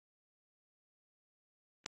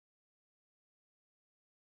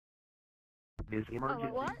This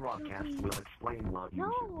emergency broadcast will explain what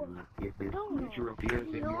you should do if this creature appears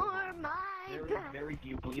in your home. There are very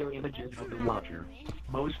few clear images of the Watcher.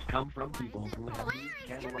 Most come from people who have used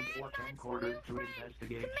cameras or camcorders to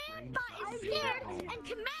investigate strange I'm things in their scared, home. and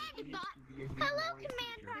Command Bot. Hello,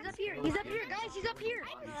 Command Bot. He's up here. He's up here, guys. He's up here.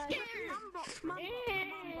 I'm scared.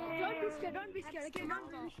 Don't be scared. Don't be scared. Okay, don't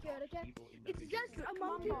be scared. Okay. It's just a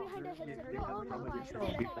monkey behind a headset. Oh my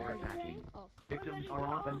God. Before attacking. Victims are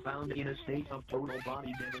often found in a state of total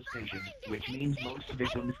body devastation, which means most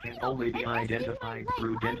victims can only be identified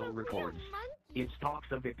through dental records. It stalks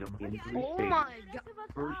a victim in 3 Oh stages. my God.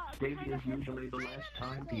 First stage is usually the last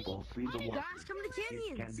time people see the Watcher. Guys, come to It can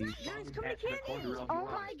Canyons. be Guys, found come at to the corner Canyons. of Oh your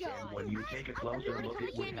my eye, God. and when you take a closer Everybody look, come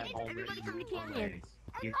it to would have Canyons. already Everybody come to moved away. Canyons.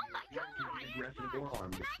 If you are aggressive or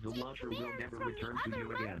armed, the Watcher will never return to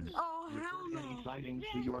you again. Oh, hell Report any no. sightings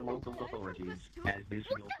to your local authorities, as this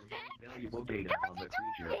will provide valuable data on the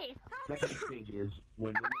creature. Second stage is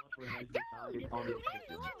when the Watcher has decided on its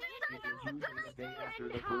victim. It is usually a day after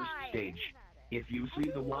the first stage. If you see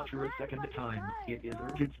the Watcher a second time, it is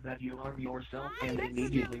urgent that you arm yourself and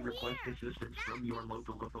immediately request assistance from your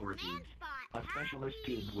local authorities. A specialist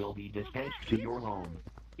team will be dispatched to your home.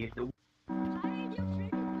 If the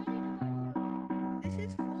This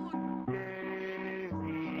is cool.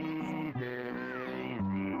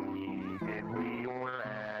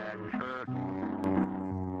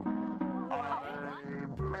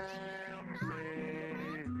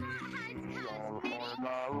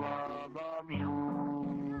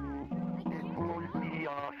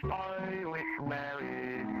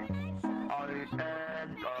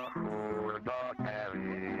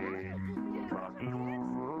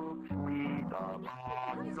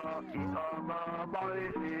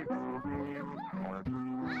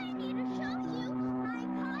 I need to show you my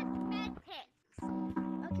cosmetics.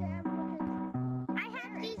 Okay, I'm looking. I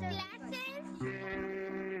have these glasses,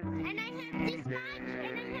 and I have this badge, and I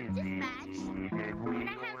have this badge, and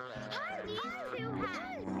I have these two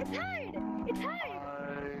hats. It's Hyde. It's Hyde.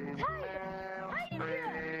 It's Hyde. Hyde in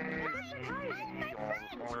here. Hi, I'm my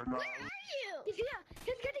friend. Where are you? He's here.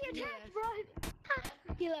 He's getting attacked, bro.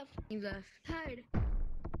 He left. He left. Hyde. I'm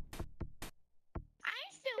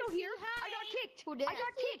still Still here? Hi. I got kicked. I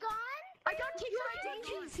got kicked. I got kicked by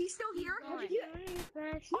Daisy. He's still here? Oh, Gone. He's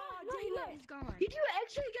gone. Did you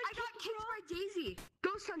actually get I got kicked by Daisy.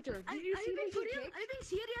 Ghost Hunter. Did you see me get kicked? Are you being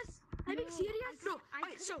serious? Are you being serious? No.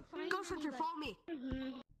 Wait, so Ghost Hunter, follow me.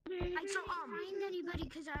 And so Find anybody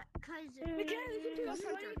because we can't even do Ghost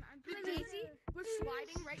Hunter. With Daisy, we're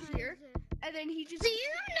sliding right here, and then he just. Do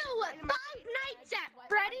you know what Five Nights at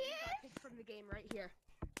Freddy's I got kicked from the game right here.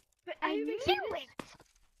 I knew it.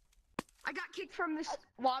 I got kicked from this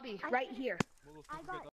lobby right here. I got